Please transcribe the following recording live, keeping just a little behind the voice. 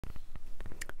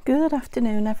Good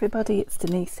afternoon everybody, it's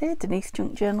Denise here, Denise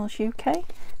Junk Journals UK.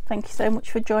 Thank you so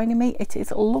much for joining me. It is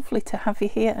lovely to have you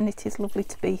here and it is lovely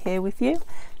to be here with you.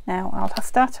 Now I'll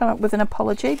start out with an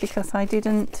apology because I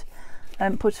didn't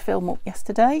put a film up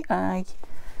yesterday. I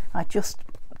just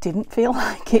didn't feel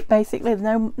like it basically.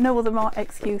 No other more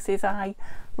excuses. I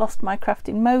lost my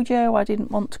crafting mojo. I didn't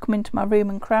want to come into my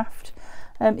room and craft.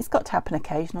 It's got to happen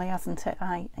occasionally, hasn't it?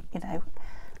 I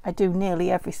do nearly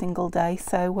every single day,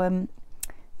 so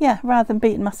yeah, rather than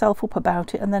beating myself up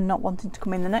about it and then not wanting to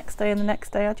come in the next day, and the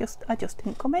next day I just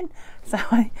didn't come in. So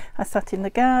I sat in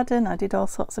the garden, I did all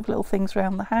sorts of little things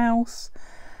around the house.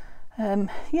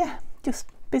 Yeah, just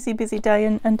busy day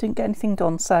and didn't get anything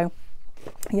done. So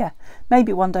yeah,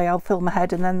 maybe one day I'll film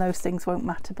ahead and then those things won't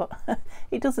matter, but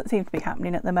it doesn't seem to be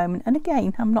happening at the moment. And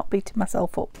again, I'm not beating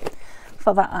myself up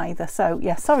for that either. So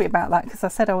yeah, sorry about that, because I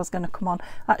said I was going to come on.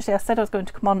 Actually, I said I was going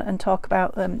to come on and talk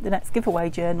about the next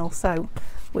giveaway journal, so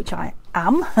which I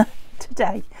am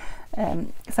today.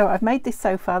 So I've made this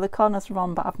so far. The corners are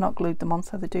on, but I've not glued them on,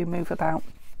 so they do move about.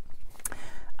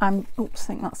 Oops, I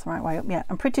think that's the right way up. Yeah,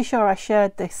 I'm pretty sure I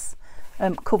shared this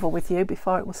cover with you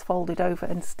before it was folded over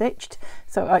and stitched.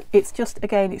 So it's just,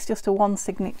 again, it's just a one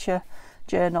signature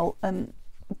journal,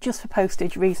 just for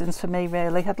postage reasons for me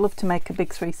really. I'd love to make a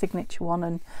big 3 signature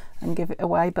one and give it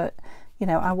away, but you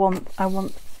know, I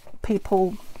want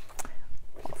people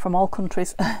from all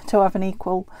countries to have an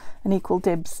equal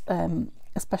dibs,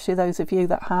 especially those of you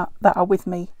that are with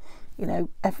me, you know,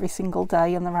 every single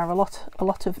day. And there are a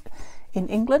lot of in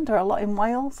England, there are a lot in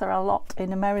Wales, there are a lot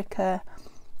in America,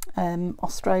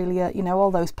 Australia, you know,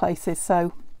 all those places.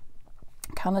 So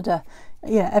Canada,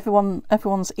 yeah,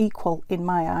 everyone's equal in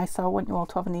my eyes, so I want you all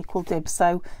to have an equal dib.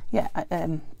 So yeah,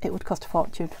 it would cost a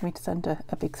fortune for me to send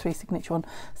a big 3 signature one,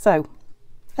 so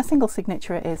a single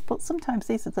signature it is. But sometimes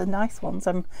these are the nice ones.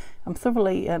 I'm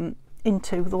thoroughly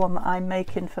into the one that I'm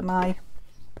making for my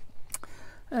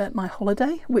my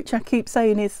holiday, which I keep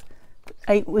saying is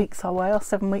 8 weeks away or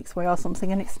 7 weeks away or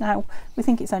something, and it's now, we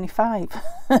think it's only 5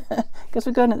 because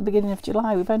we're going at the beginning of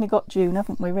July. We've only got June,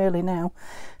 haven't we, really, now?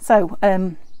 So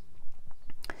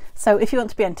so if you want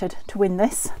to be entered to win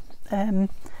this,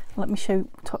 let me show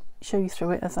you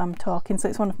through it as I'm talking. So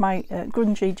it's one of my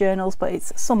grungy journals, but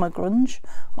it's summer grunge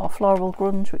or floral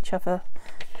grunge, whichever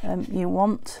you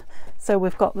want. So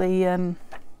we've got the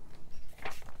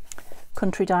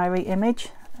country diary image,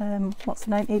 what's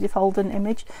the name, Edith Holden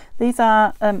image. These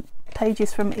are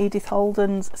pages from Edith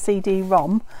Holden's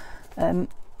CD-ROM,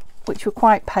 which were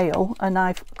quite pale, and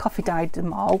I've coffee dyed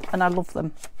them all, and I love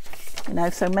them, you know.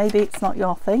 So maybe it's not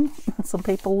your thing. Some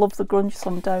people love the grunge,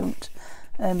 some don't.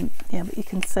 Yeah, but you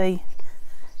can see,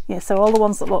 yeah, so all the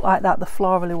ones that look like that, the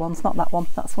florally ones, not that one,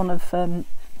 that's one of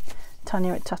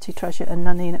Tanya at Tatty Treasure and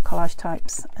Nanine at Collage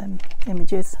Types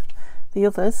images. The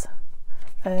others,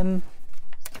 yeah,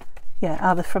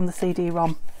 are from the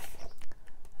CD-ROM,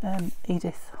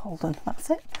 Edith Holden, that's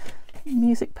it.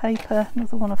 Music paper,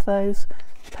 another one of those.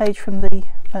 Page from the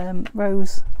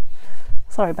Rose.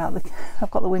 Sorry about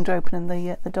I've got the window open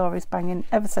and the door is banging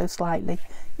ever so slightly.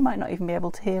 You might not even be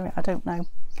able to hear it, I don't know.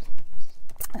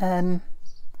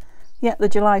 Yeah, the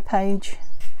July page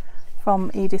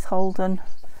from Edith Holden.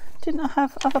 Didn't I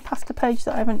have a pasta page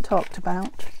that I haven't talked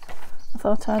about? I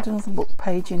thought I had another book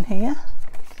page in here.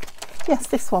 Yes,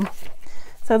 this one.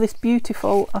 So this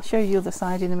beautiful, I'll show you the other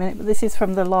side in a minute, but this is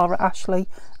from the Laura Ashley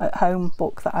at Home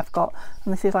book that I've got,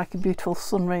 and this is like a beautiful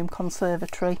sunroom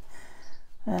conservatory.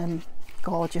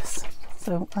 Gorgeous.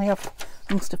 So I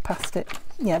must have passed it.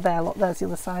 Yeah, there, look, there's the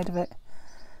other side of it.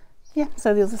 Yeah,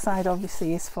 so the other side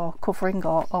obviously is for covering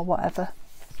or whatever.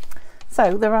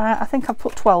 So there are, I think I've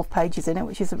put 12 pages in it,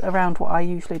 which is around what I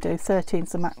usually do. 13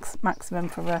 is the maximum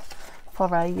for a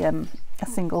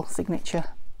single signature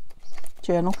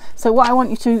journal. So what I want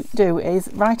you to do is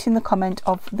write in the comment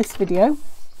of this video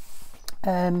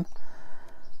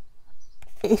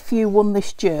if you won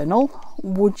this journal,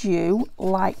 would you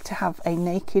like to have a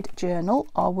naked journal,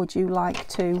 or would you like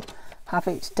to have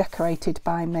it decorated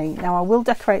by me? Now I will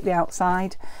decorate the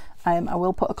outside. I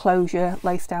will put a closure,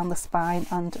 lace down the spine,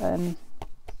 and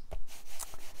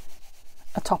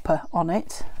a topper on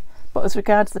it. But as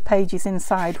regards the pages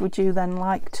inside, would you then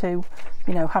like to,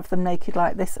 you know, have them naked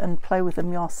like this and play with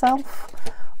them yourself,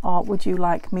 or would you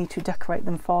like me to decorate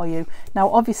them for you? Now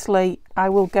obviously I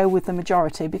will go with the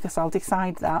majority, because I'll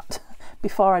decide that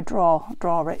before I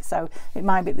draw it. So it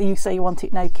might be that you say you want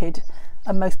it naked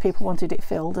and most people wanted it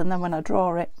filled, and then when I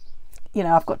draw it, you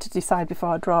know, I've got to decide before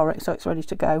I draw it so it's ready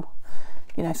to go,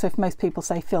 you know. So if most people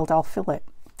say filled, I'll fill it,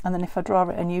 and then if I draw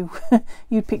it and you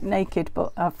you pick naked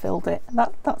but I've filled it,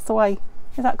 that's the way.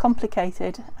 Is that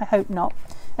complicated? I hope not.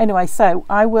 Anyway, so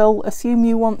I will assume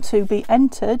you want to be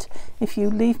entered if you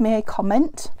leave me a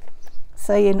comment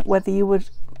saying whether you would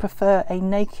prefer a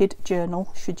naked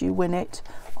journal, should you win it,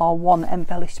 or one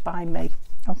embellished by me.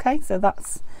 Okay, so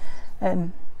that's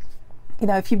you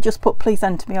know, if you've just put please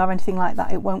enter me or anything like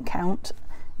that, it won't count.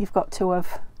 You've got to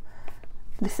have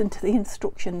listened to the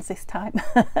instructions this time.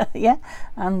 Yeah,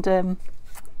 and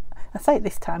I say it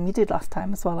this time, you did last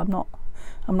time as well.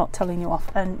 I'm not telling you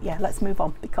off. And yeah, let's move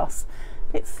on because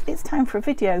it's time for a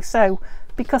video. So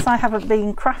because I haven't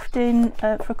been crafting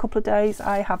for a couple of days,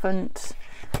 I haven't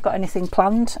got anything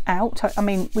planned out. I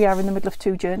mean, we are in the middle of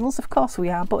 2 journals, of course we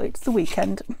are, but it's the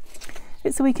weekend.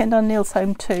 It's the weekend on Neil's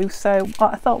home too, so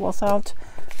what I thought was I'd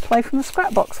play from the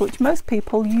scrap box, which most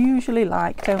people usually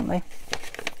like, don't they?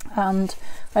 And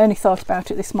I only thought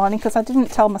about it this morning because I didn't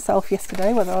tell myself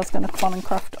yesterday whether I was going to come on and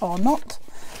craft or not.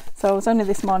 So I was only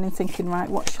this morning thinking, right,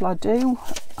 what shall I do?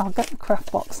 I'll get the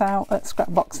craft box out,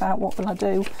 scrap box out, what will I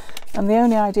do? And the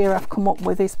only idea I've come up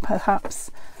with is perhaps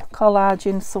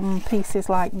collaging some pieces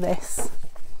like this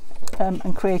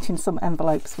and creating some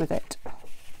envelopes with it.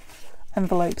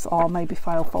 Envelopes or maybe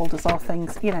file folders or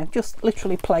things, you know, just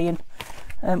literally playing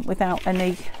without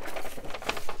any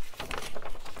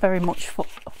very much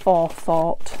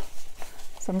forethought.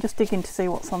 So I'm just digging to see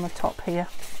what's on the top here.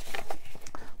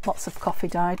 Lots of coffee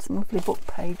dyed, some lovely book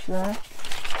page there.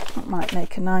 That might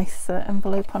make a nice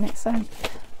envelope on its own.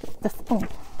 The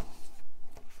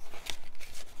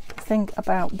thing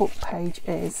about book page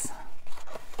is,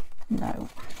 no,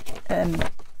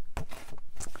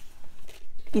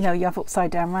 you know, you have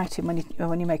upside down writing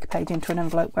when you make a page into an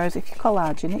envelope, whereas if you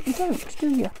collage in it, you don't, do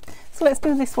you? So let's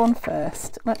do this one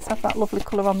first. Let's have that lovely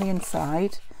colour on the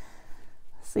inside,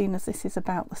 seeing as this is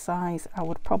about the size I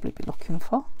would probably be looking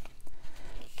for.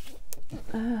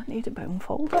 Need a bone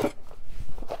folder.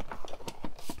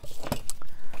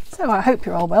 So I hope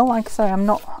you're all well. Like I say, I'm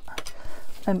not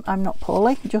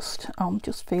poorly, I'm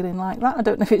just feeling like that. I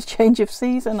don't know if it's change of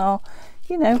season or,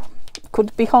 you know,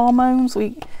 could be hormones.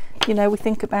 You know, we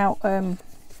think about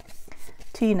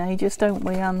teenagers, don't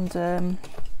we, and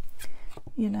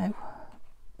you know,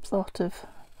 sort of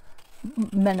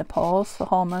menopause for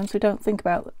hormones. We don't think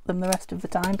about them the rest of the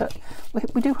time, but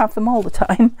we do have them all the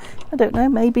time. I don't know,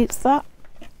 maybe it's that.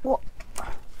 What,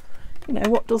 you know,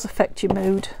 what does affect your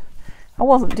mood? I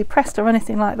wasn't depressed or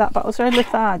anything like that, but I was very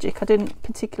lethargic. I didn't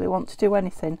particularly want to do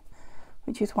anything,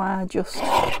 which is why I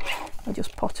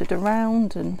just pottered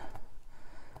around and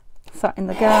sat in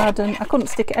the garden. I couldn't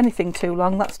stick at anything too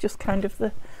long. That's just kind of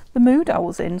the mood I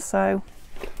was in. So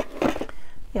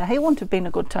yeah, it wouldn't have been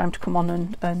a good time to come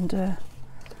on and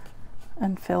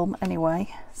film anyway.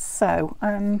 So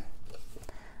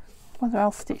whether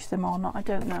I'll stitch them or not, I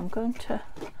don't know. I'm going to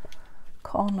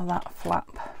corner that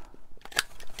flap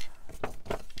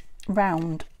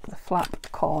round the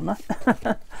flap corner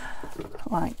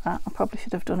like that. I probably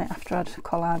should have done it after I'd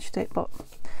collaged it, but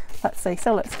let's see.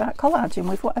 So let's start collaging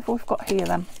with whatever we've got here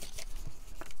then.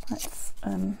 Let's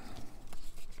I'm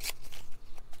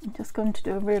just going to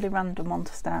do a really random one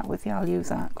to start with. Yeah, I'll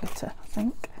use art glitter, I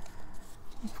think.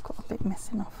 I've got a bit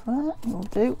missing off there. Will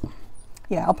do.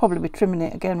 Yeah, I'll probably be trimming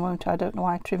it again, won't I? I don't know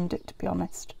why I trimmed it, to be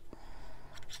honest.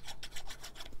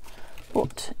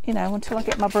 But, you know, until I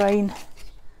get my brain...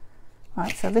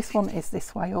 Right, so this one is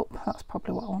this way up. That's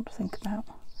probably what I want to think about.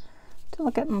 Until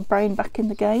I get my brain back in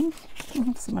the game. I'll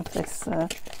have some of this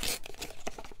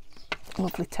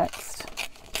lovely text.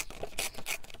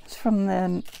 It's from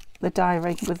the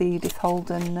diary with Edith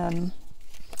Holden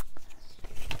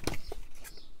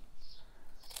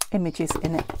images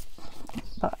in it.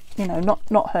 But, you know,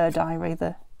 not her diary.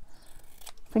 I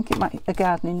think it might be a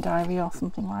gardening diary or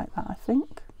something like that, I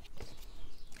think.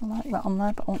 I like that on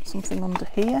there, but I want something under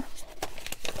here.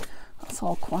 That's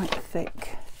all quite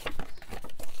thick.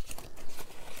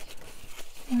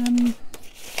 Let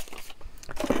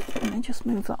me just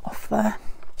move that off there.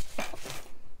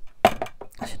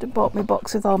 I should have bought my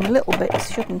box with all my little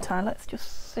bits, shouldn't I? Let's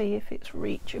just see if it's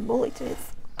reachable. It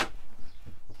is.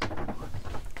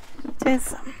 It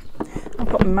is. I've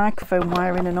got my microphone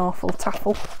wire in an awful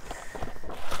taffle.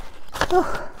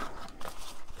 Oh.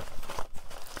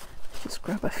 Just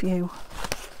grab a few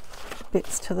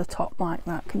bits to the top like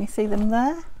that. Can you see them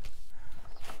there?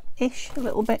 Ish, a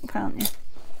little bit, can't you?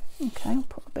 Okay, I'll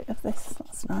put a bit of this.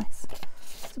 That's nice.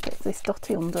 There's a bit of this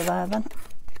dotty under there then.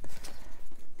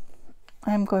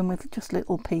 I am going with just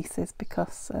little pieces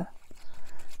because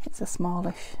it's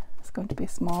going to be a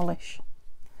smallish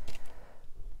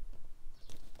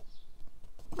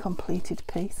completed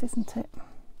piece, isn't it?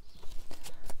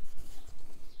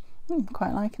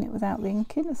 Quite liking it without the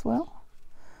ink in as well.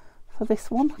 for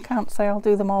this one. I can't say I'll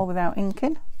do them all without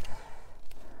inking.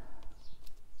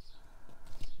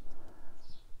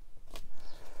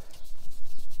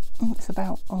 It's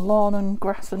about lawn and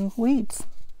grass and weeds.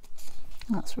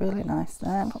 That's really nice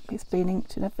there. Look, it's been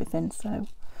inked and everything, so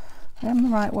I am the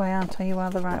right way, aren't I? You are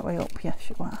the right way up. Yes,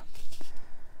 you are.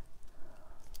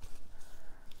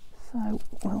 So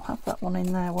we'll have that one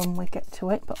in there when we get to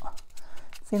it, but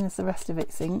seeing as the rest of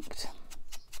it's inked,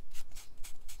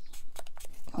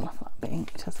 I'll have that bit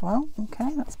inked as well. Okay,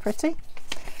 that's pretty.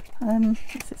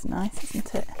 This is nice,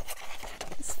 isn't it?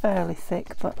 It's fairly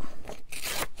thick, but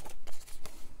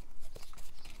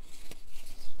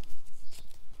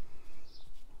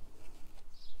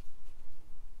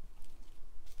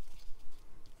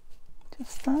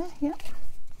just there, yeah.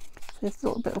 So there's a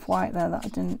little bit of white there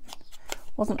that I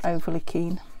wasn't overly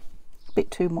keen. A bit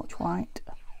too much white.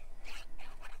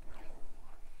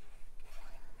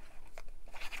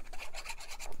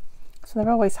 So they're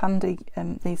always handy,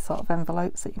 these sort of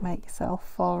envelopes that you make yourself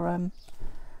for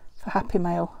Happy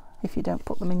Mail, if you don't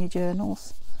put them in your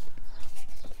journals.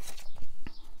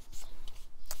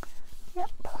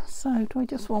 Yep, so do I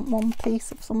just want one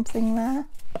piece of something there?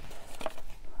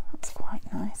 That's quite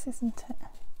nice, isn't it?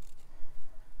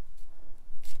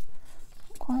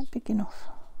 Not quite big enough.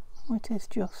 Oh, it is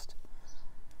just,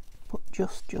 but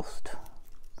just.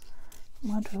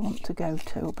 Where do I want to go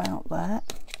to? About there.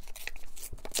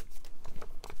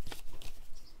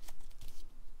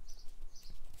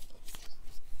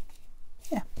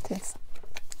 Yeah, it is.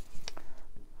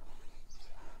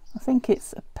 I think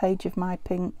it's a page of my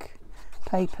pink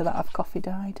paper that I've coffee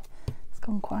dyed. It's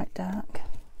gone quite dark.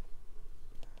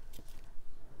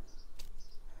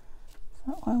 Is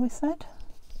that what we said?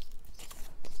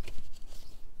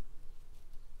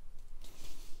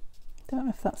 Don't know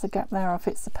if that's a gap there or if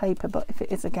it's the paper, but if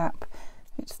it is a gap,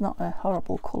 it's not a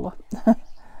horrible colour,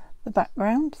 the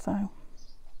background, so.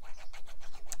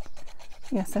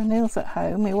 Yeah, so Neil's at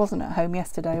home. He wasn't at home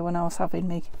yesterday when I was having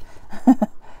me.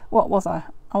 What was I?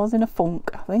 I was in a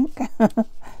funk, I think.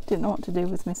 Didn't know what to do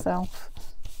with myself.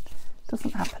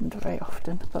 Doesn't happen very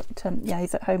often, but yeah,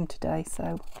 he's at home today,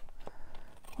 so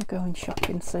we're going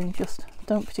shopping soon. Just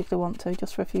don't particularly want to,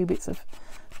 just for a few bits of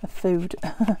food.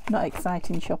 Not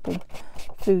exciting shopping,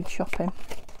 food shopping.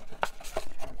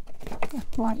 Yeah,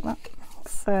 like that.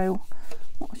 So,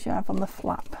 what should I have on the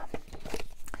flap?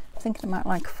 I think I might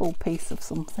like a full piece of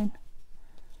something.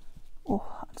 Oh,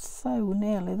 that's so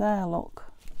nearly there, look.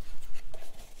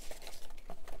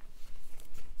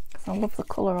 Because I love the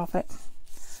colour of it.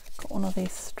 Got one of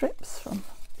these strips from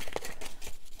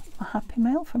my Happy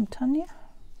Mail from Tanya.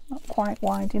 Not quite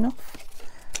wide enough.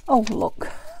 Oh, look.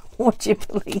 Would you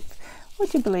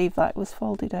believe that it was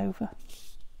folded over?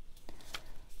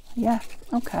 Yeah,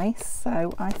 okay,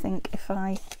 so I think if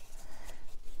I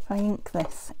ink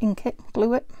this, ink it,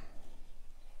 glue it,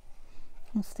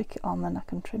 and stick it on, then I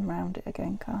can trim round it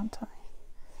again, can't I?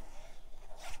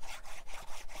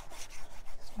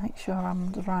 Just make sure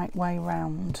I'm the right way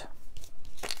round.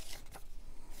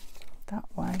 That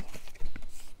way.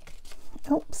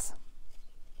 Oops.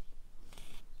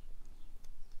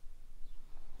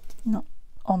 Not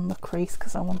on the crease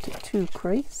because I want it to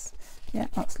crease. Yeah,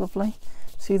 that's lovely.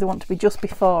 So you either want to be just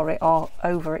before it or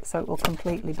over it so it will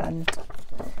completely bend.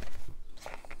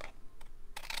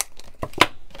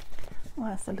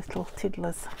 Where's the little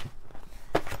tiddlers?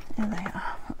 Here they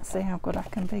are. Let's see how good I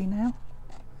can be now.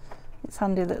 It's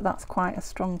handy that that's quite a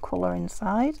strong colour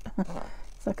inside,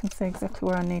 so I can see exactly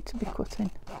where I need to be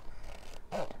cutting.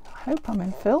 I hope I'm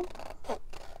in film,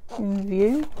 in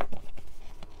view.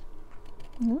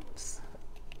 Oops.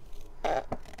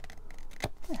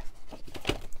 Yeah.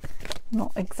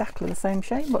 Not exactly the same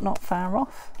shape, but not far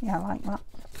off. Yeah, I like that.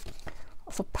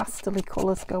 Lots of pastel-y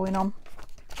colours going on.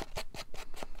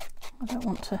 I don't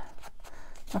want to.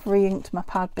 I've re-inked my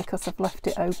pad because I've left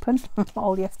it open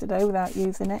all yesterday without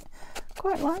using it.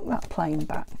 Quite like that plain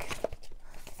back.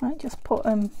 Might just put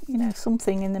you know,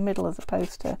 something in the middle as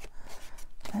opposed to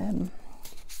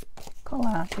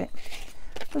collage it.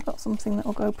 We've got something that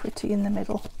will go pretty in the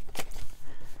middle.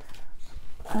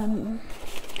 Have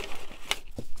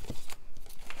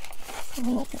a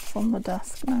look what's on the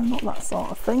desk. No, not that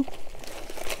sort of thing.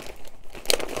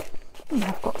 And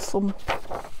I've got some.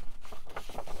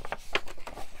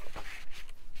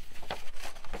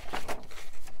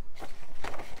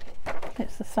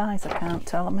 It's the size I can't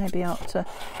tell. I maybe ought to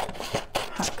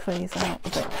hack these out a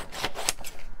bit.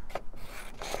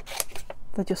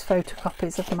 They're just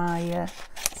photocopies of my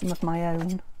some of my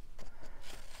own.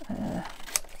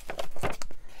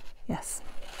 Yes,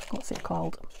 what's it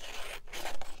called?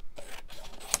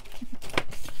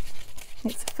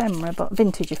 It's ephemera, but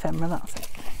vintage ephemera, that's it.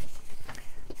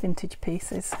 Vintage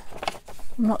pieces.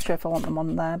 I'm not sure if I want them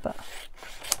on there, but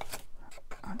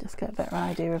I'll just get a better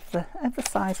idea of the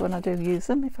size when I do use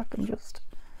them, if I can just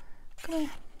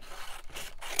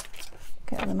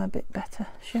get them a bit better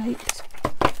shaped.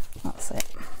 That's it.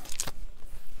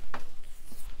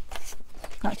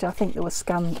 Actually, I think they were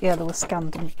scanned. Yeah, they were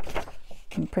scanned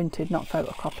and printed, not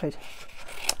photocopied.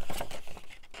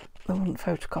 They wouldn't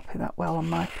photocopy that well on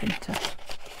my printer.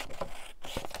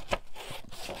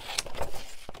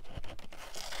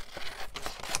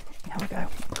 There we go.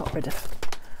 Got rid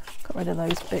of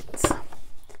those bits.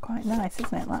 Quite nice,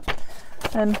 isn't it?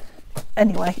 That.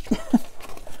 Anyway,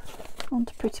 on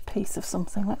to a pretty piece of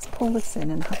something. Let's pull this in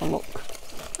and have a look.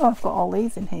 Oh, I've got all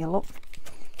these in here. Look.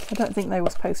 I don't think they were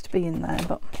supposed to be in there,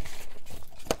 but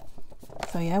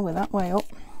so yeah, we're that way up.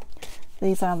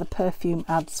 These are the perfume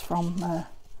ads from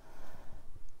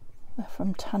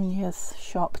Tanya's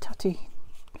shop, Tatty.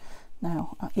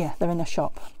 Now, yeah, they're in a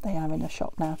shop. They are in a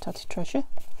shop now, Tatty Treasure.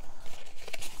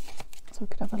 So we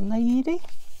could have a lady.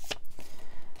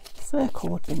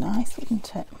 Circle would be nice,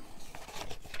 wouldn't it?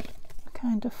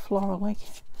 Kind of florally.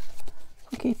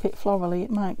 If we keep it florally,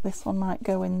 this one might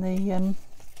go in the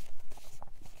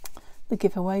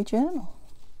giveaway journal.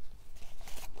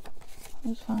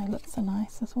 Those violets are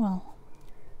nice as well.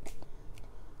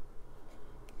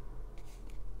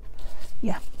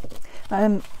 Yeah,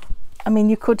 I mean,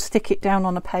 you could stick it down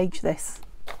on a page, this,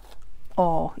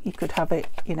 or you could have it,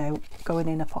 you know, going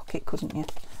in a pocket, couldn't you?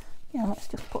 Yeah, let's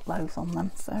just put those on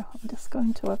them. So I'm just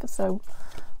going to ever so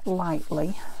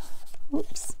lightly,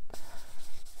 oops,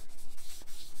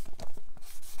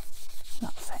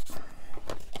 that's it.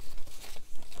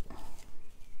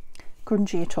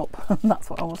 Grungy it up. That's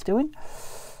what I was doing.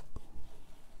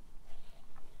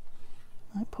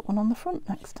 I put one on the front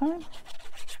next time.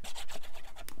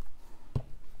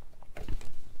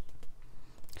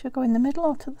 Should I go in the middle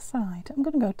or to the side? I'm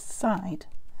going to go to the side.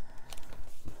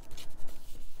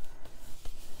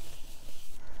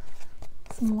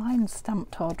 Some lines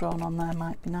stamped or drawn on there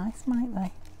might be nice, might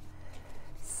they?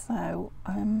 So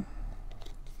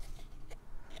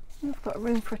we've got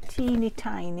room for a teeny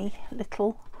tiny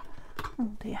little,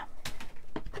 oh dear,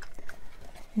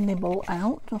 nibble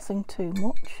out, nothing too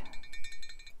much.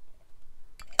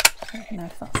 I don't know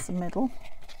if that's the middle.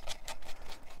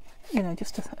 You know,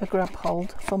 just a grab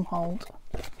hold, thumb hold.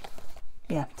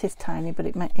 Yeah, it is tiny, but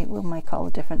it will make all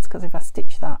the difference, because if I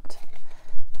stitch that,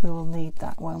 we will need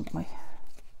that, won't we?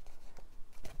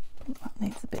 That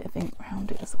needs a bit of ink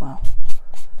around it as well.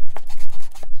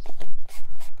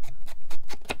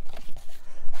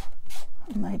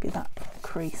 And maybe that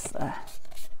crease there.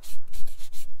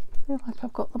 I feel like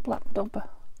I've got the black dobber.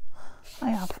 I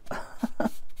have.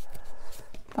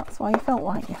 That's why you felt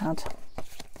like you had.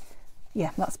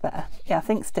 Yeah, that's better. Yeah, I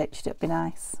think stitched it'd be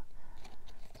nice.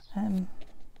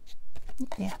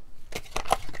 Yeah.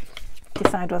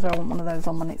 Decide whether I want one of those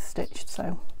on when it's stitched.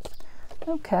 So,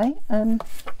 okay. I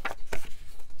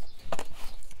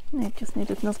just need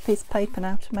another piece of paper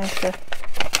now to make a.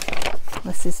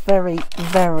 This is very,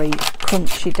 very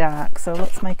crunchy dark. So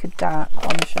let's make a dark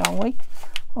one, shall we?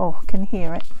 Oh, I can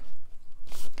hear it.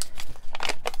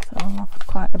 So I'll have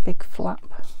quite a big flap.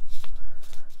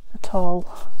 A tall.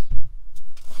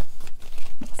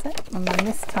 That's it. And then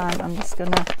this time I'm just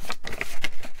gonna.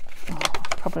 Oh,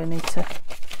 probably need to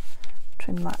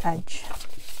trim that edge.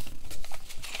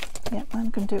 Yep, I'm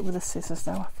going to do it with the scissors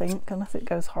though, I think, unless it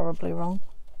goes horribly wrong.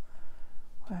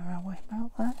 Where are we?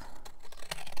 About there.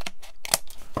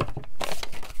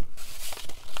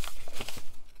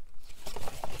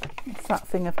 It's that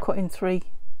thing of cutting three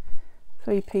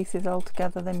pieces all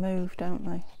together. They move, don't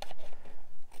they?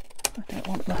 I don't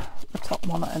want the top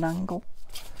one at an angle.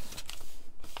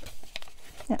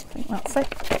 Yeah, I think that's it.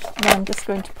 And I'm just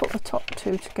going to put the top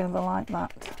two together like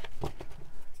that.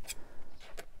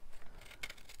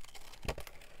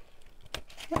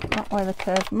 Yep, that way the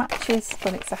curve matches,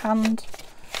 but it's a hand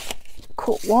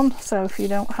cut one, so if you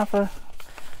don't have a,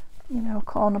 you know,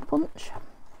 corner punch.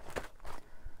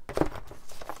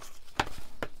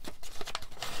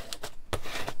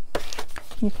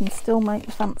 You can still make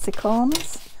the fancy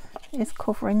corners. It is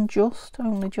covering just,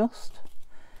 only just.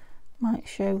 Might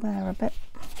show there a bit.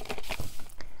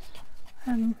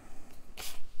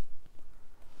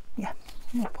 Yeah,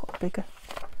 I'll put a bigger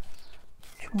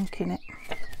chunk in it.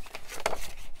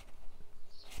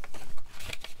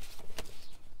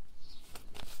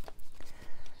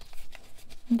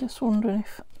 I'm just wondering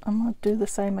if I might do the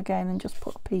same again and just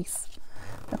put a piece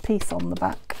on the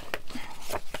back.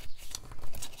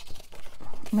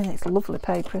 I mean, it's lovely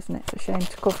paper, isn't it? It's a shame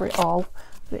to cover it all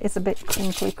It is a bit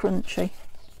crinkly crunchy.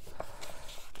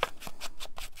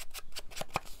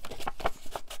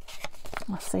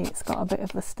 I see it's got a bit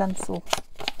of the stencil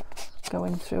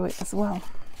going through it as well.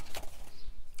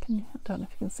 I don't know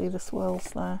if you can see the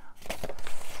swirls there.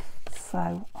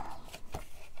 So,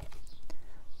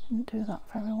 didn't do that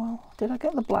very well. Did I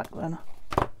get the black then?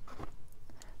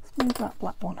 Let's move that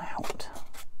black one out.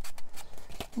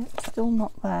 It's still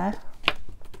not there.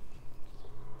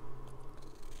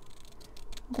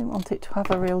 I didn't want it to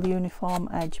have a real uniform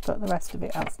edge, but the rest of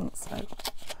it hasn't, so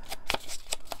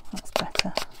that's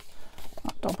better.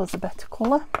 That dobber's a better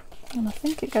colour, and I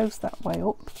think it goes that way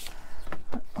up.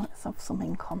 But let's have some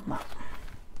ink on that.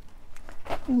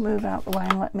 You move out the way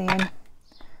and let me in.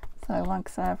 So like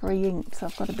I say, I've re-inked, so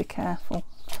I've got to be careful.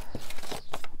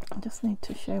 I just need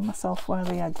to show myself where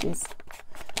the edge is.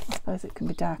 I suppose it can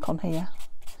be dark on here,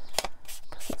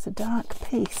 because it's a dark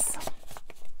piece.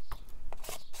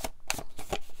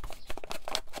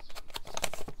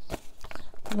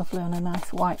 Lovely on a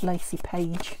nice white lacy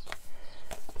page.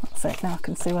 That's it, now I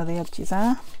can see where the edges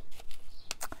are.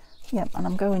 Yep, and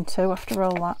I'm going to, after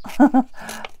all that, I'm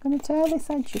going to tear this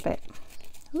edge a bit.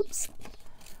 Oops,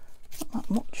 not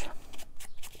that much.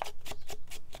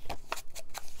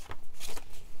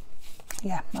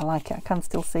 Yeah, I like it. I can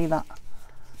still see that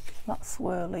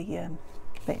swirly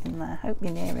bit in there. Hope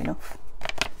you're near enough.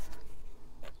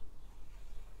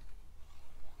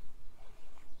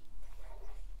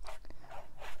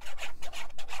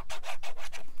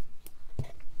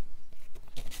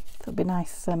 It'd be a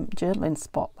nice journaling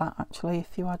spot, that, actually,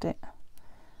 if you had it,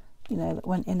 you know, that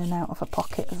went in and out of a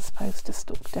pocket as opposed to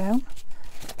stuck down.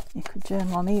 You could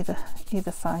journal on either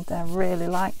side there. Really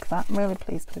like that. I'm really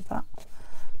pleased with that.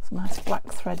 Some nice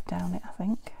black thread down it, I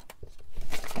think.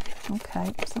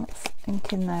 Okay, so let's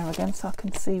ink in there again so I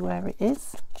can see where it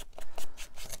is.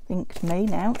 Inked me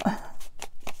now.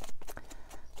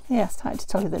 Yeah, I started to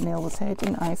tell you that Neil was here,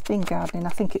 didn't I? It's been gardening. I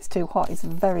think it's too hot. It's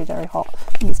very, very hot.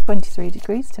 I think it's 23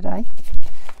 degrees today.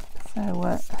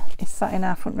 So it's sat in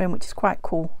our front room, which is quite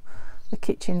cool. The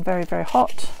kitchen, very, very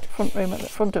hot. Front room at the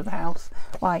front of the house.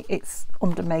 Like, it's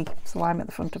under me, so I'm at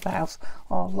the front of the house.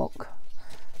 Oh, look.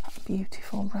 That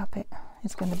beautiful rabbit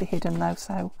is going to be hidden though,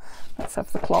 so let's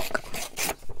have the clock.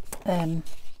 Where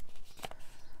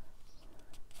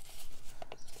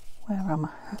am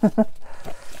I?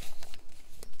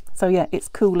 So yeah, it's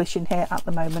coolish in here at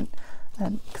the moment,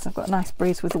 because I've got a nice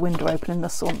breeze with the window open and the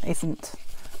sun isn't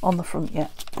on the front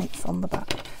yet, it's on the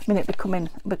back. I mean, it'll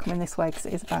be coming this way because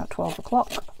it is about 12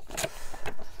 o'clock.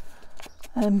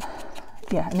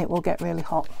 Yeah, and it will get really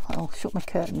hot. I'll shut my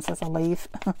curtains as I leave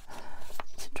to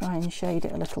try and shade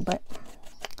it a little bit.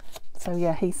 So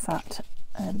yeah, he sat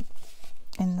in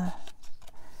the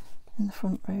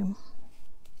front room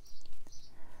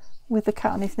with the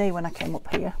cat on his knee when I came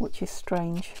up here, which is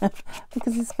strange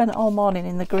because he spent all morning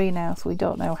in the greenhouse. We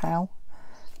don't know how,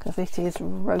 because it is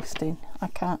roasting. I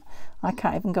can't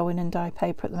even go in and dye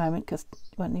paper at the moment, because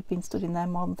when you've been stood in there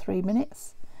more than 3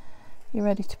 minutes, you're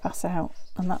ready to pass out,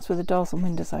 and that's with the doors and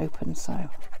windows open. So I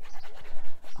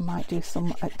might do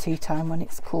some at tea time when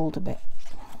it's cooled a bit.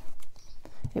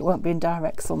 It won't be in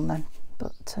direct sun then,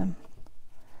 but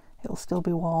it'll still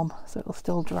be warm, so it'll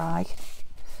still dry.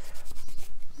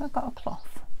 I've got a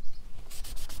cloth.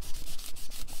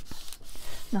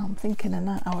 Now I'm thinking of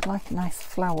that. I would like a nice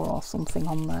flower or something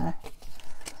on there.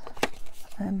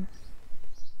 Have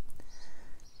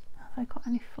I got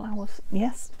any flowers?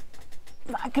 Yes,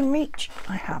 that I can reach.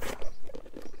 I have.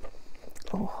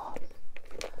 Oh,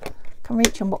 can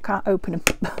reach them but can't open them.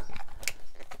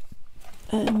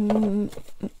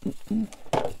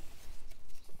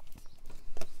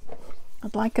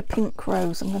 I'd like a pink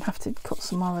rose. I'm going to have to cut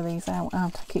some more of these out,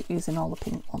 aren't I? Keep using all the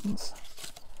pink ones.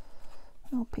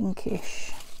 Oh,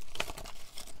 pinkish.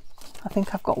 I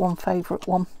think I've got one favourite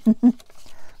one.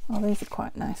 Oh, these are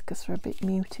quite nice because they're a bit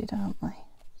muted, aren't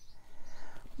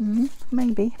they?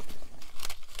 Maybe.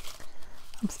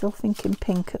 I'm still thinking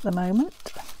pink at the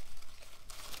moment.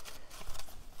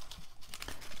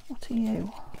 What are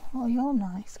you? Oh, you're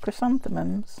nice.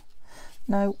 Chrysanthemums.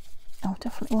 No, I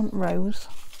definitely want rose.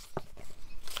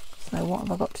 So what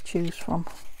have I got to choose from?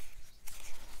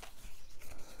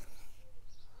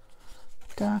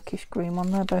 Darkish green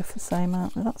one. They're both the same,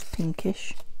 aren't they? That's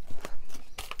pinkish.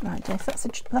 Right,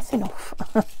 Jace, that's enough.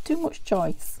 Too much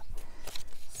choice.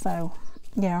 So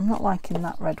yeah, I'm not liking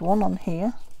that red one on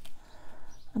here.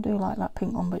 I do like that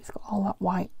pink one, but it's got all that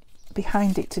white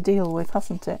behind it to deal with,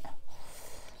 hasn't it?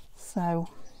 So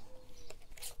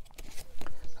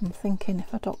I'm thinking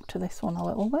if I doctor this one a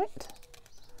little bit.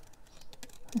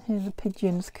 I hear the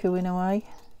pigeons cooing away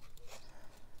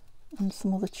and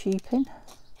some other cheeping.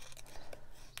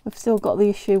 We've still got the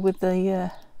issue with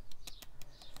the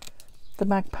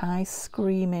magpies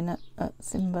screaming at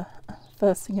Simba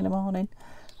first thing in the morning.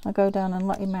 I go down and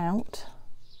let him out,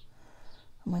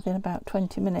 and within about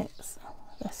 20 minutes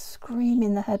they're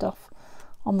screaming their head off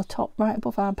on the top right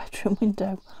above our bedroom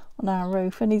window on our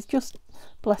roof, and he's just,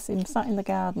 bless him, sat in the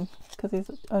garden because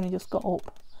he's only just got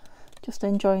up, just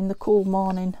enjoying the cool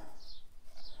morning.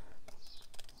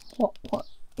 What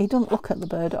he doesn't look at the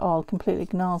bird at all, completely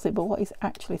ignores it, but what he's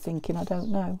actually thinking I don't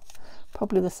know.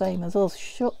 Probably the same as us.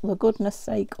 Shut the goodness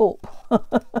sake up.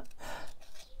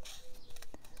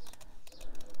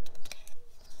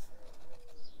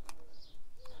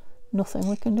 Nothing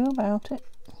we can do about it.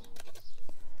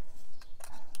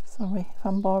 Sorry if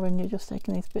I'm boring you, just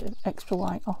taking this bit of extra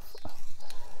white off.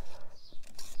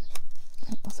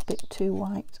 It was a bit too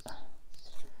white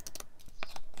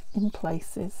in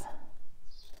places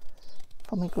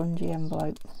for my grungy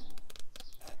envelope.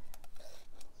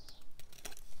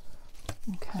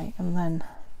 Okay, and then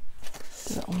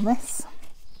do it on this.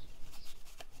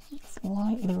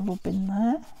 Slightly rub in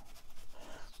there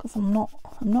because I'm not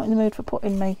in the mood for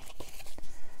putting my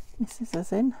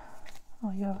scissors in.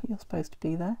 Oh, you're supposed to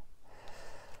be there.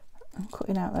 I'm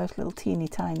cutting out those little teeny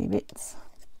tiny bits.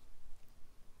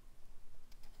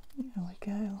 There we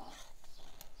go.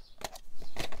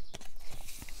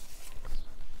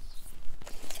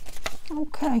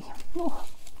 Okay. Oh,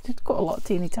 did cut a lot of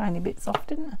teeny tiny bits off,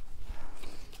 didn't I?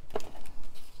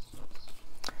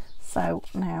 So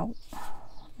now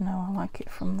I like it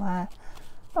from there.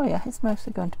 Oh yeah, it's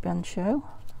mostly going to be on show.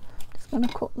 Just going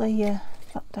to cut the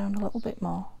that down a little bit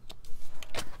more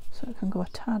so it can go a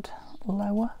tad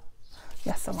lower.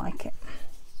 Yes, I like it.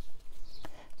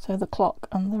 So the clock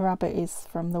and the rabbit is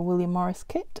from the William Morris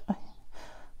kit.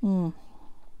 No,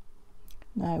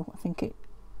 I think it.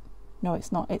 No,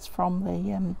 it's not. It's from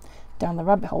the Down the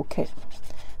Rabbit Hole kit,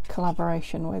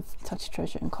 collaboration with Tatty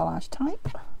Treasure and Collage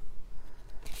Type.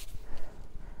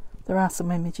 There are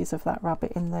some images of that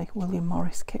rabbit in the William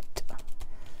Morris kit.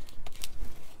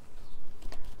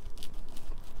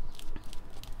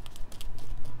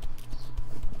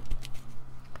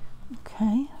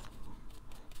 Okay,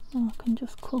 now I can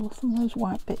just colour some of those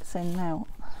white bits in now.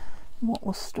 What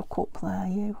was stuck up there,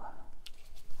 you?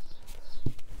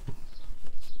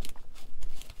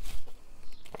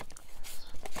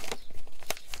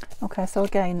 Okay, so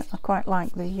again, I quite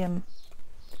like the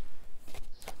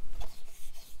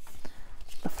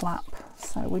flap,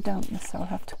 so we don't necessarily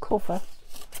have to cover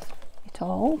it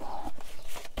all.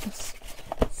 Just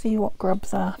see what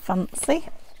grabs our fancy.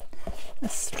 A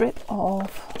strip of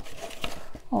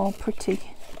all pretty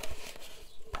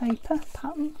paper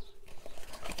pattern,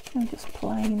 and just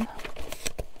plain.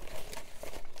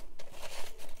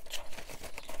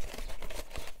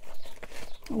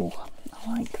 Oh,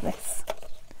 I like this.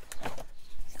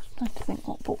 Just trying to think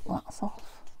what book that's off.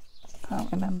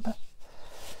 Can't remember.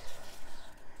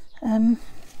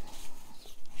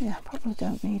 Yeah, probably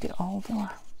don't need it all, do I?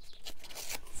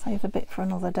 Save a bit for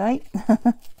another day.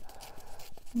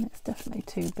 And it's definitely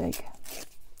too big.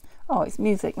 Oh, it's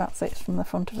music, that's it. It's from the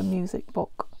front of a music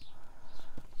book.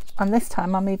 And this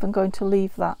time I'm even going to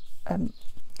leave that, I'll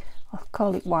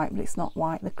call it white, but it's not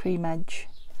white, the cream edge,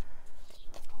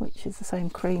 which is the same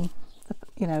cream,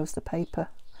 you know, as the paper.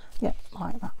 Yeah,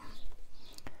 like that.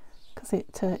 Because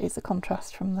it's a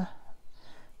contrast from the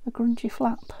grungy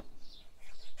flap.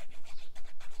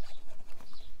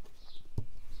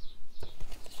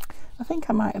 I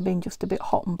think I might have been just a bit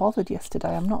hot and bothered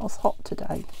yesterday. I'm not as hot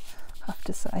today, I have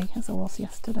to say, as I was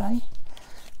yesterday.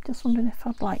 Just wondering if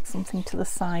I'd like something to the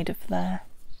side of there.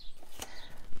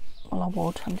 Well, I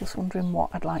would. I'm just wondering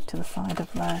what I'd like to the side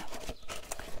of there.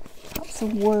 Perhaps a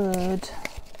word,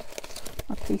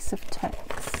 a piece of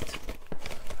text,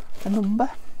 a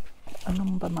number. A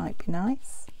number might be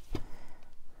nice.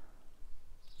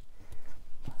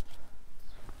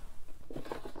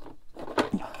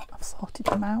 Sorted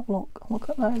them out. Look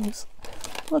at those.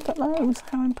 Look at those.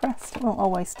 How impressed. It won't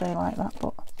always stay like that,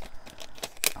 but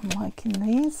I'm liking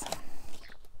these.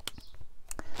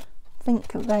 I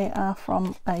think they are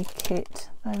from a kit,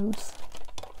 those,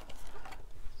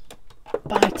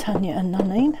 by Tanya and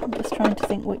Nanine. I'm just trying to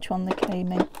think which one they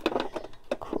came in.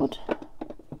 Could.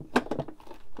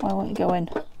 Why won't you go in?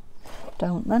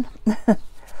 Don't then.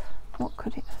 What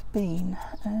could it have been?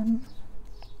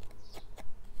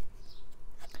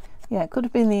 Yeah, it could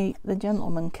have been the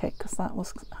gentleman kit, because that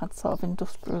had sort of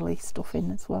industrially stuff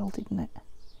in as well, didn't it?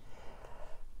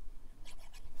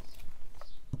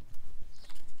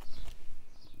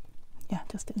 Yeah,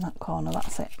 just in that corner,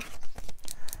 that's it.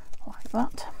 Like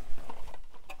that.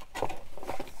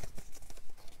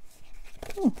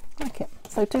 Like it.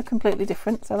 So two completely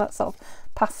different. So that's sort of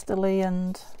pastel-y,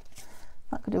 and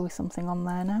that could do with something on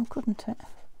there now, couldn't it?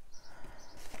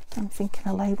 I'm thinking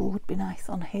a label would be nice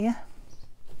on here.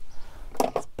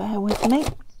 Just bear with me.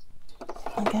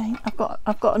 Again,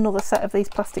 I've got another set of these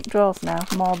plastic drawers now,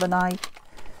 more than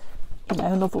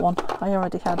another one. I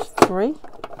already had 3.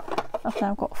 I've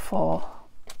now got 4.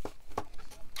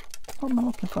 What am I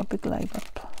looking for? A big label.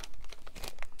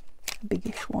 A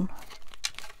biggish one.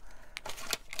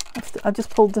 I just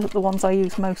pulled the ones I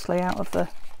use mostly out of the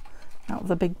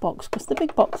big box, because the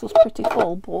big box was pretty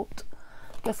full, but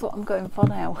guess what I'm going for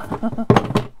now?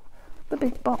 The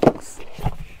big box.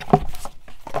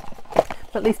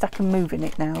 But at least I can move in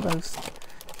it now, those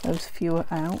few are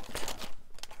out.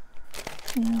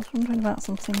 Yeah, I was wondering about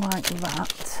something like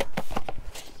that.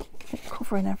 It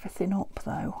covering everything up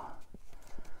though.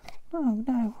 Oh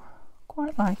no,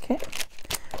 quite like it.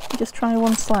 I'll just try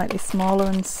one slightly smaller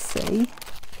and see.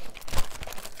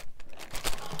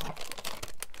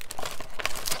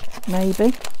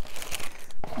 Maybe.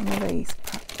 One of these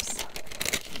perhaps.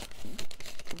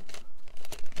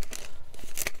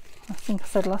 I think I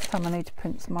said last time I need to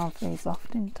print some more of these off,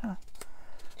 didn't I?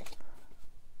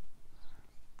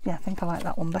 Yeah, I think I like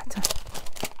that one better.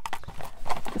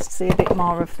 Just to see a bit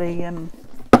more of the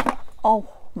oh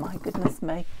my goodness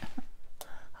me.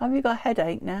 Have you got a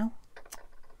headache now?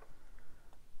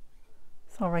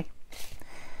 Sorry.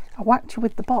 I whacked you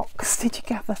with the box, did you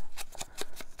gather?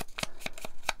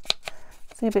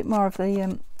 See a bit more of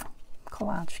the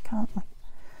collage, can't we?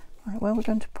 Right, where are we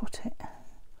going to put it?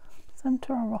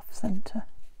 Centre or off centre?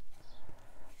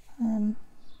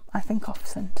 I think off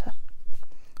centre.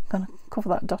 I'm going to cover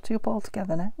that dotty up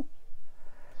altogether now.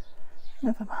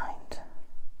 Never mind.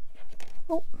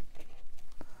 Oh,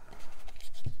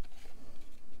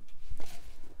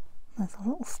 there's a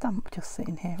little stamp just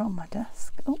sitting here on my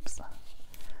desk. Oops.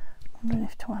 Wondering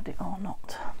if to add it or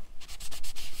not.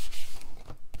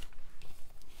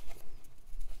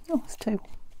 Oh, it's two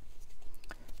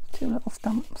little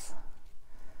stamps.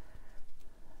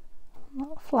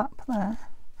 Little flap there.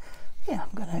 Yeah,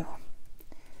 I'm going to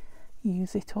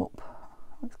use it up.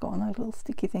 It's got one of those little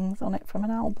sticky things on it from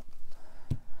an album.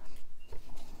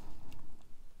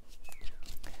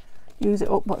 Use it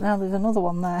up, but now there's another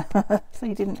one there. So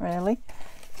you didn't really.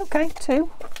 Okay,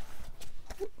 2.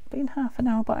 Been half an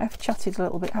hour, but I've chatted a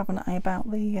little bit, haven't I,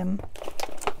 about the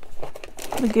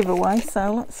giveaway.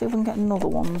 So let's see if we can get another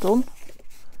one done.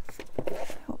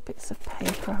 What bits of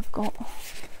paper I've got?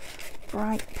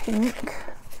 Bright pink.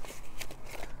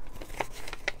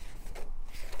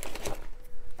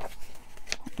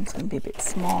 It's going to be a bit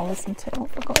small, isn't it? What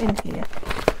have I got in here?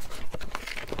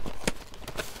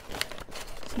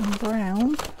 Some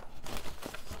brown.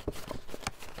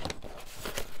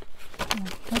 I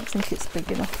don't think it's big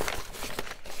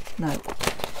enough. No.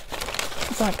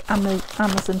 It's like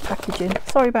Amazon packaging.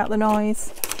 Sorry about the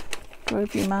noise.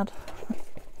 Drove you mad.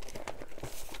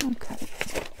 Okay.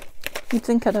 You'd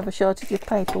think I'd have a shortage of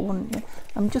paper, wouldn't you?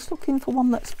 I'm just looking for one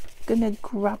that's going to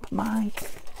grab my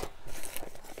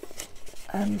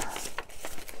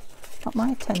not my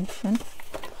attention.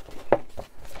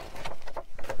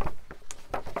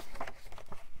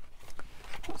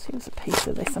 Let's use a piece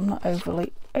of this. I'm not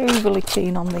overly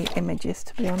keen on the images,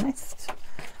 to be honest.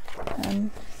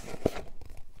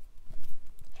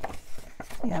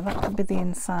 Yeah, that could be the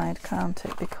inside, can't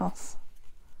it? Because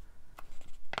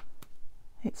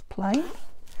it's plain.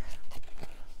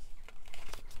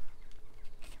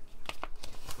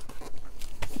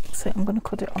 So I'm going to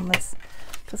cut it on this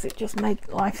because it just made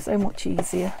life so much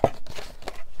easier.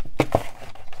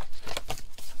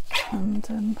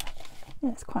 And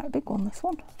yeah, it's quite a big one, this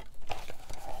one.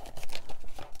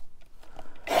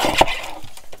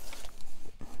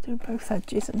 Do both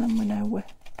edges and then we know we're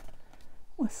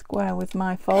square with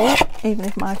my fold, even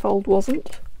if my fold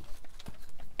wasn't.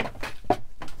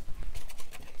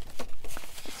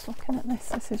 Just looking at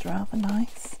this is rather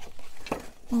nice.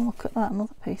 Oh, look at that,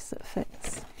 another piece that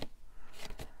fits.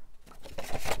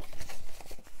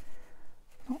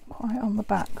 Not quite on the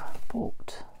back,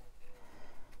 but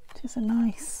it is a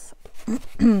nice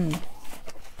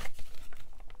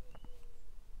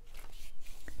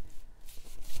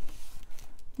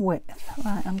width.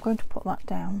 Right, I'm going to put that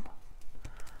down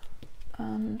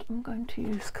and I'm going to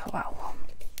use Coral.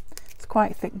 It's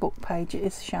quite a thick book page, it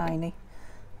is shiny,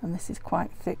 and this is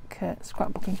quite thick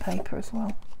scrapbooking paper as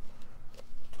well.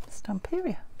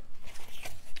 Stamperia.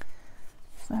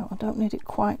 So I don't need it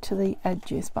quite to the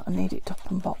edges, but I need it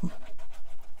top and bottom.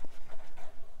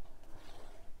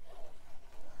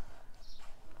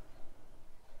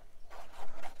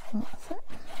 That's it.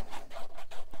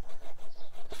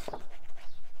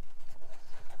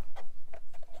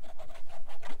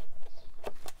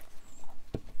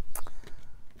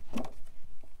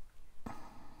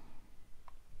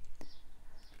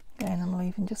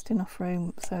 leaving just enough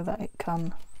room so that it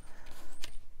can,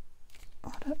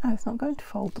 I don't know, it's not going to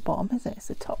fold the bottom, is it? It's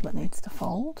the top that needs to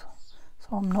fold. So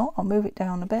I'll move it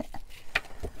down a bit.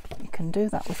 You can do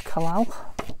that with collal.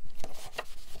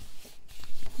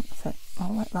 That's it.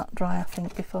 I'll let that dry, I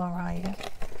think, before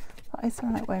that is the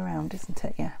right way around, isn't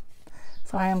it? Yeah.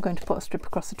 So I am going to put a strip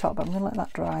across the top, but I'm going to let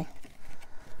that dry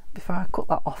before I cut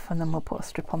that off, and then we'll put a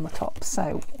strip on the top.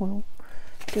 So we'll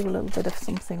do a little bit of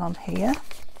something on here.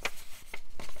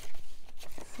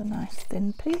 It's a nice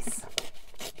thin piece.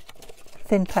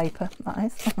 Thin paper, that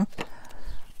is.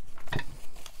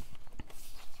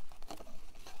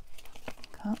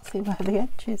 Can't see where the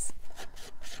edge is.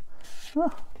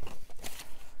 Oh.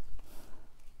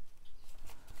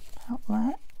 Out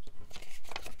there.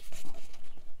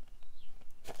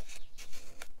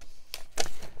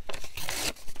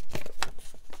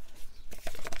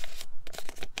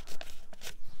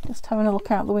 Just having a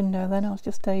look out the window then, I was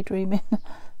just daydreaming.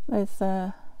 There's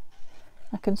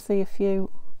I can see a few.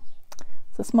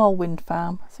 It's a small wind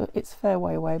farm, so it's a fair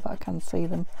way away, but I can see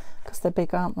them because they're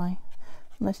big, aren't they?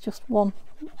 And there's just one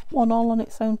all on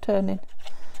its own turning,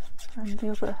 and the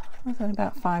other, there's only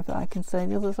about 5 that I can see.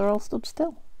 The others are all stood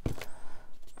still.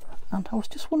 And I was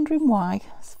just wondering why.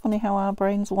 It's funny how our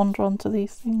brains wander onto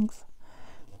these things.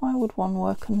 Why would one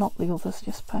work and not the others,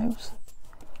 just suppose?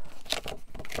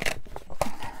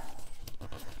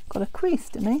 Got a crease,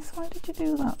 Denise. Why did you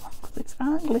do that? Because it's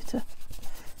our glitter.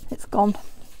 It's gone.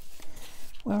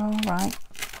 We're all right.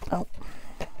 Oh.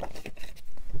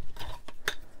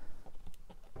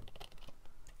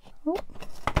 Oh.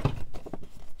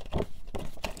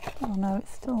 Oh no,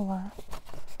 it's still there.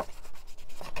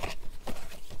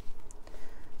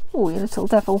 Oh, you little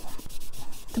devil.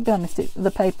 To be honest,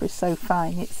 the paper is so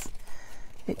fine, it's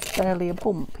barely a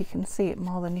bump. You can see it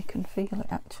more than you can feel it,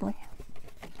 actually.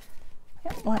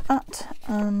 Yep, like that.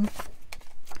 Don't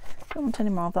want any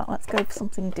more of that. Let's go for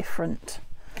something different.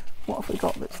 What have we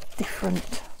got that's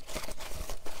different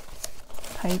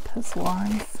papers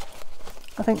wise?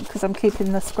 I think because I'm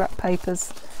keeping the scrap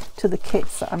papers to the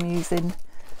kits that I'm using,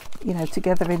 you know,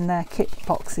 together in their kit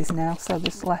boxes now, so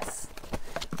there's less.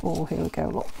 Oh, here we go,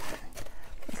 look.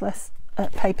 There's less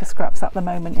paper scraps at the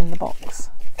moment in the box,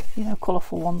 you know,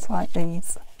 colourful ones like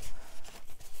these.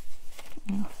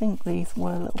 And I think these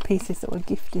were little pieces that were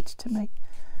gifted to me.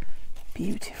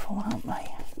 Beautiful, aren't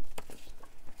they?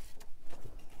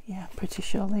 Yeah, pretty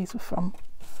sure these were from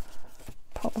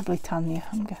probably Tanya,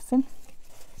 I'm guessing.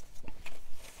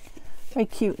 Very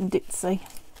cute and ditzy.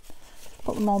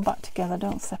 Put them all back together,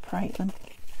 don't separate them.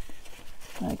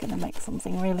 They're going to make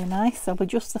something really nice. They'll be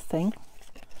just the thing.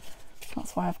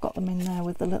 That's why I've got them in there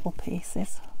with the little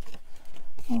pieces.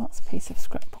 Oh, that's a piece of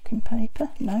scrapbooking paper.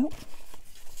 No.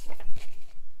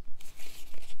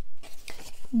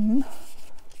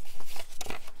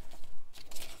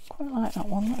 Quite like that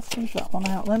one. Let's leave that one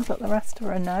out then, but the rest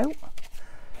are a no.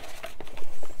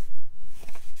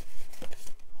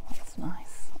 That's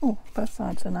nice. Oh, both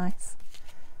sides are nice.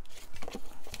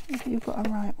 Have you got a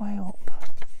right way up?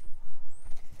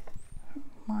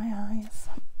 My eyes.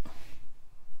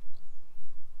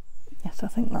 Yes, I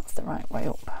think that's the right way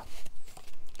up.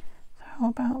 So how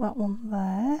about that one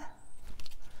there?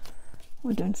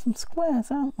 We're doing some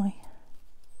squares, aren't we?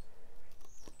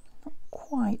 Not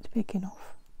quite big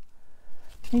enough.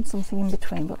 Need something in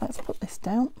between, but let's put this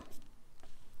down.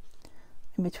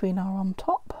 In between our on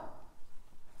top.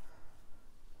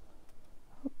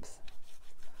 Oops.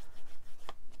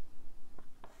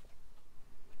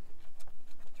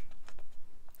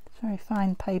 Very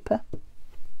fine paper.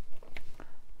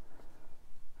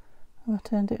 Have I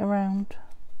turned it around?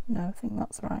 No, I think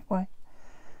that's the right way.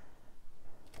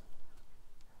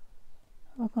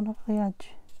 Have I gone off the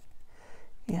edge?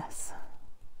 Yes.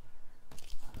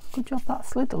 Good job that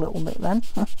slid a little bit then.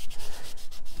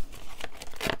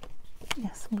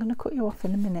 Yes, I'm going to cut you off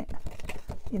in a minute.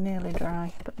 You're nearly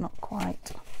dry, but not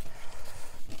quite.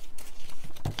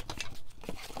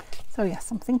 So yes,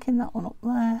 I'm thinking that one up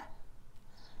there.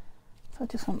 I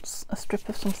just want a strip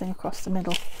of something across the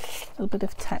middle, a little bit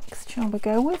of text, shall we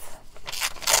go with?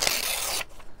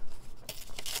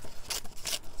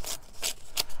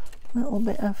 A little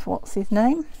bit of what's his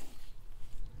name?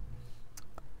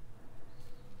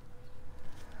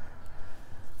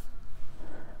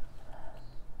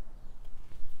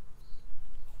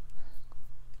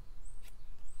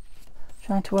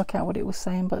 Trying to work out what it was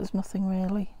saying, but there's nothing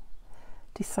really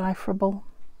decipherable.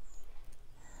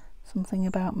 Something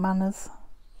about manners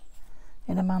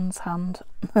in a man's hand.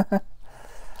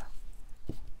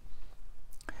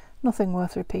 Nothing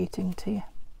worth repeating to you.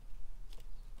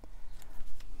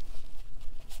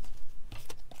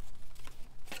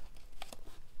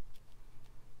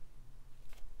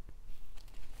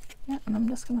 and I'm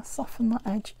just going to soften that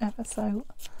edge ever so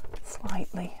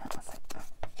slightly. That's it.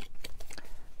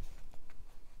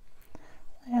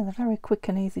 Yeah, they're very quick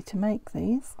and easy to make,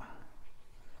 these.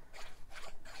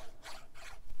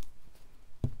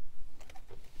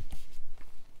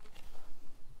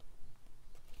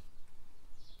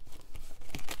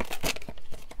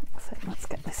 So let's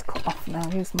get this cut off now.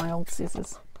 Use my old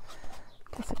scissors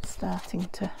because it's starting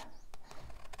to,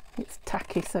 it's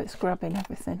tacky, so it's grabbing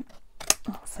everything.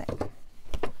 That's it.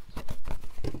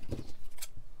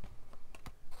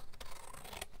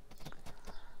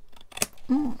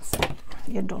 That's it.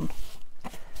 You're done.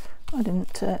 I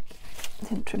didn't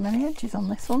trim any edges on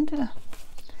this one, did I?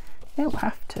 You don't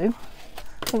have to.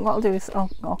 I think what I'll do is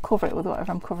I'll cover it with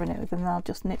whatever I'm covering it with, and then I'll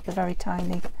just nip the very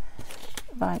tiny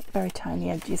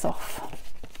edges off.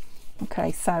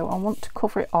 Okay, so I want to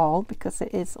cover it all because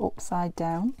it is upside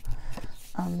down,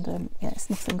 and yeah, it's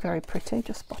nothing very pretty.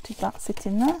 Just spotted that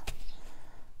sitting there.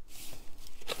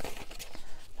 I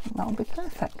think that'll be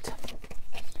perfect.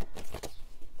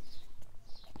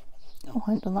 Oh,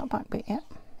 I haven't done that back bit yet.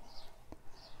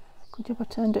 Could you have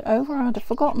turned it over? I'd have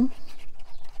forgotten.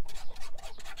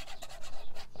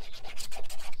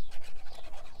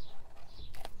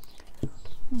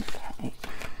 Okay.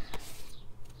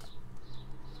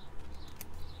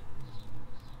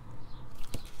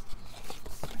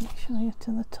 Make sure you're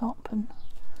to the top, and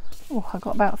oh, I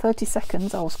got about 30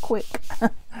 seconds. I was quick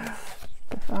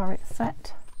before it's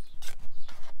set.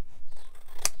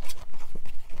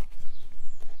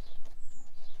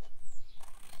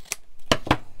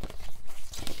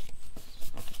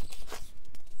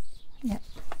 Yep,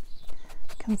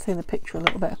 can see the picture a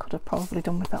little bit. I could have probably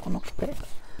done with that one up a bit.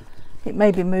 It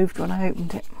maybe moved when I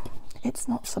opened it. It's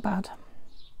not so bad.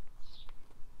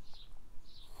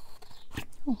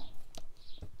 Oh.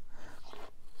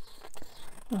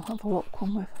 We'll have a look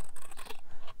when we've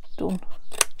done.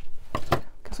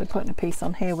 Because we're putting a piece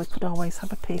on here, we could always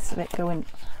have a piece of it going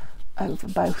over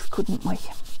both, couldn't we?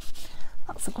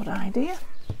 That's a good idea.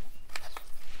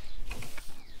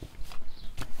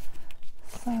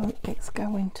 So it's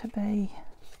going to be,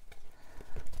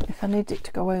 if I need it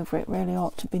to go over, it really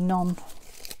ought to be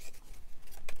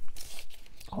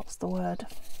what's the word?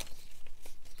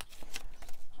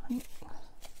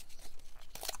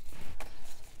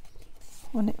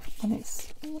 When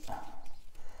it's,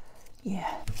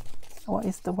 yeah, what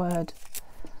is the word?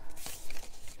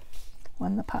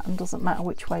 When the pattern doesn't matter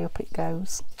which way up it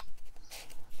goes.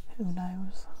 Who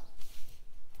knows?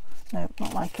 No,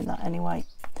 not liking that anyway.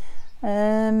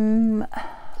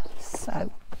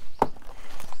 So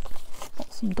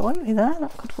got some doily there,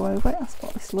 that could go over it. That's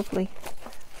got this lovely,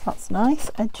 that's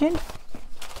nice edging.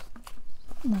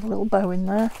 There's a little bow in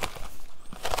there.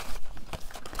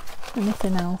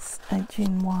 Anything else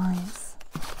edging wise?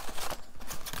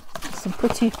 Some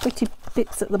pretty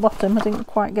bits at the bottom. I didn't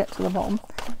quite get to the bottom.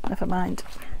 Never mind.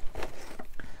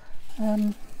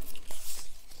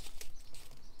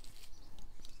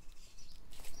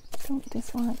 Don't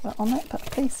dislike that on it, but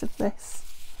a piece of this.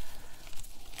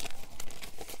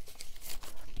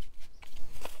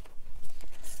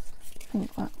 I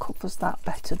think that covers that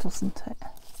better, doesn't it?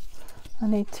 I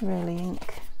need to really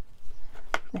ink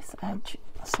this edge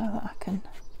so that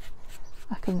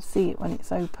I can see it when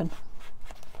it's open.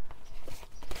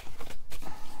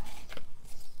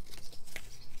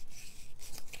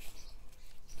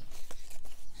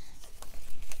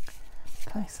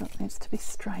 Okay, so it needs to be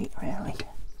straight, really.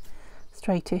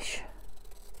 Straightish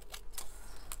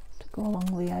to go along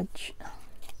the edge,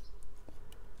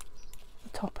 the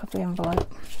top of the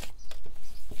envelope.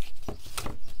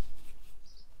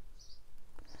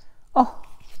 Oh,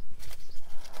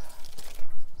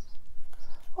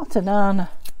 what a nana!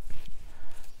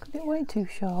 Got it way too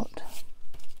short.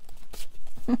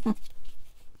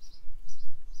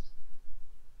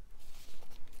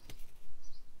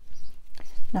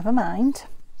 Never mind.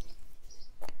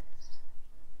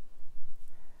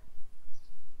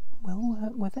 We'll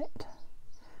work with it.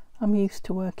 I'm used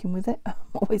to working with it. I'm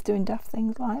always doing daft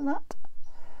things like that.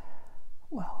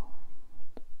 Well,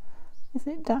 is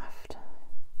it daft?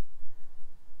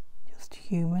 Just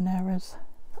human errors,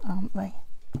 aren't they?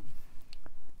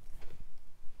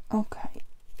 Okay.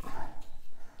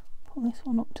 Pull this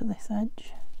one up to this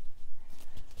edge.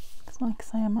 Because like I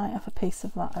say, I might have a piece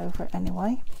of that over it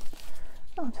anyway.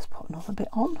 I'll just put another bit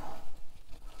on.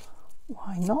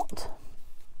 Why not?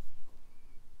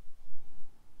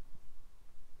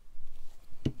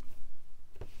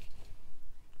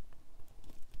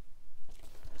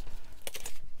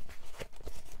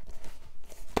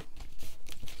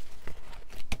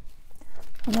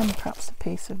 And then perhaps a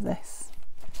piece of this.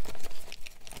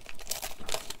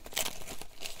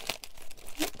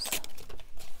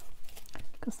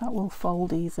 because that will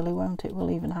fold easily, won't it? We'll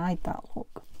even hide that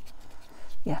look.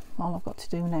 Yeah, all I've got to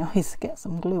do now is get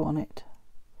some glue on it.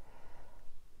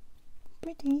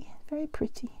 Pretty, very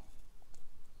pretty.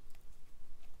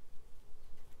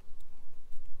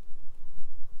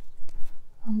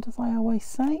 And as I always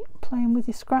say, playing with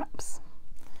your scraps,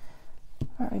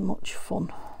 very much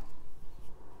fun.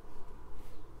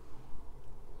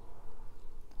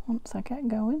 Once I get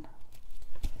going,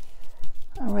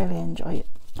 I really enjoy it.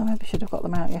 I maybe should have got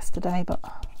them out yesterday, but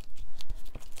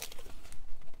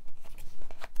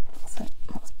that's it,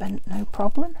 that's bent, no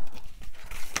problem.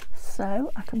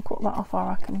 So I can cut that off, or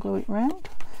I can glue it round.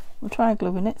 We'll try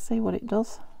gluing it, see what it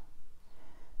does.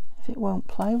 If it won't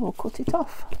play, we'll cut it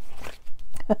off.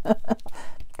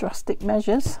 Drastic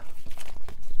measures.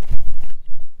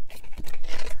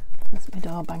 There's my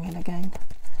door banging again.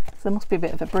 So there must be a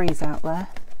bit of a breeze out there.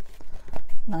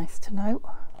 Nice to know.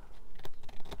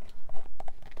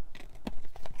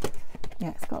 Yeah,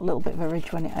 it's got a little bit of a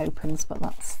ridge when it opens, but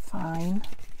that's fine.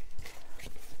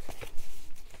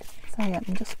 So yeah,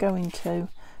 I'm just going to,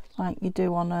 like you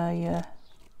do on a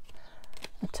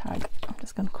tag, I'm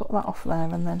just going to cut that off there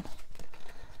and then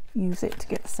use it to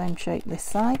get the same shape this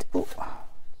side. Oh.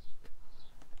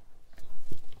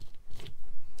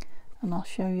 And I'll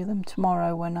show you them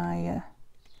tomorrow when I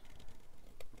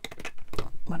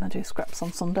do Scraps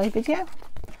on Sunday video.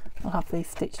 I'll have these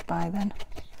stitched by then,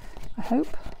 I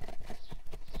hope.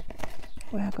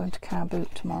 We are going to car boot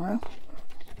tomorrow.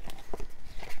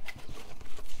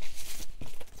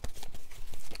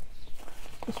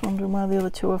 Just wondering where the other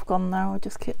two have gone now. I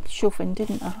just kept shoving,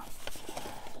 didn't I?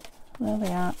 There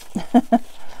they are.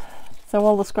 So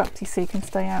all the scraps you see can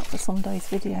stay out for Sunday's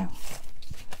video.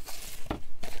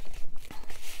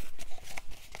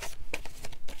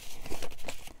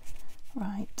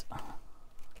 Right.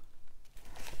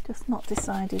 Just not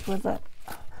decided whether...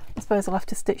 I suppose I'll have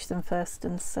to stitch them first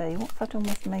and see. What have I done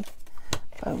with my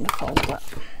bone folder?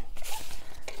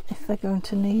 If they're going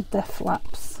to need their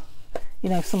flaps, you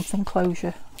know, something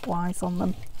closure wise on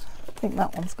them. I think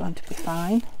that one's going to be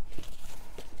fine.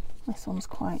 This one's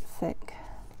quite thick.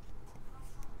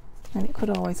 And it could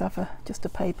always have just a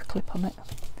paper clip on it.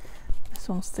 This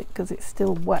one's thick because it's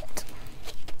still wet.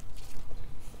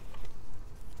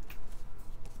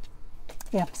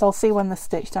 Yeah, so I'll see when they're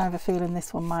stitched. I have a feeling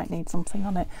this one might need something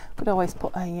on it. Could always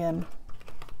put a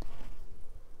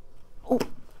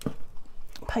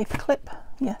paper clip.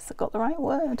 Yes, I got the right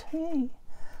word. Yay.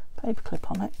 Paper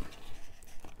clip on it.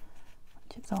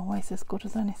 Which is always as good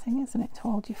as anything, isn't it? To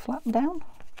hold your flap down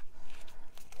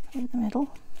in the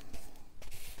middle.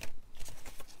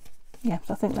 Yeah,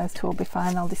 so I think those two will be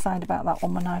fine. I'll decide about that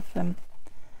one when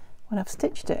I've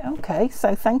stitched it. Okay,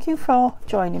 so thank you for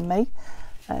joining me.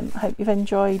 I hope you've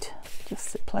enjoyed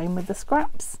just playing with the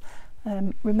scraps.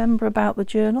 Remember about the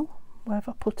journal, where have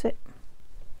I put it?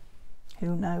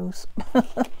 Who knows?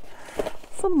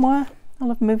 Somewhere. I'll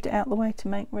have moved it out the way to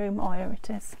make room. Oh, here it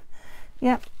is.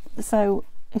 Yeah, so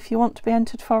if you want to be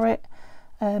entered for it,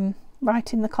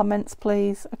 write in the comments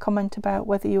please a comment about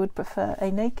whether you would prefer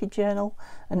a naked journal,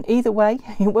 and either way,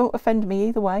 it won't offend me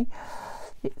either way.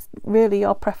 It's really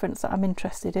your preference that I'm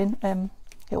interested in.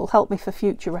 It will help me for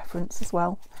future reference as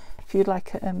well. If you'd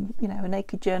like, you know, a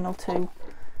naked journal to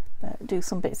do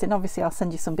some bits in, obviously I'll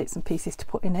send you some bits and pieces to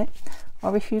put in it.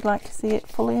 Or if you'd like to see it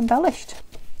fully embellished,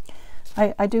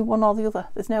 I do one or the other.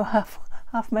 There's no half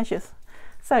measures.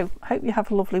 So I hope you have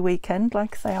a lovely weekend.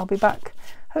 Like I say, I'll be back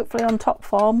hopefully on top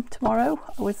form tomorrow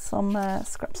with some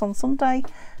Scraps on Sunday,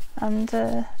 and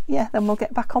yeah, then we'll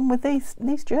get back on with these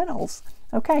journals.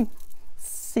 Okay,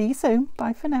 see you soon.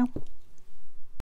 Bye for now.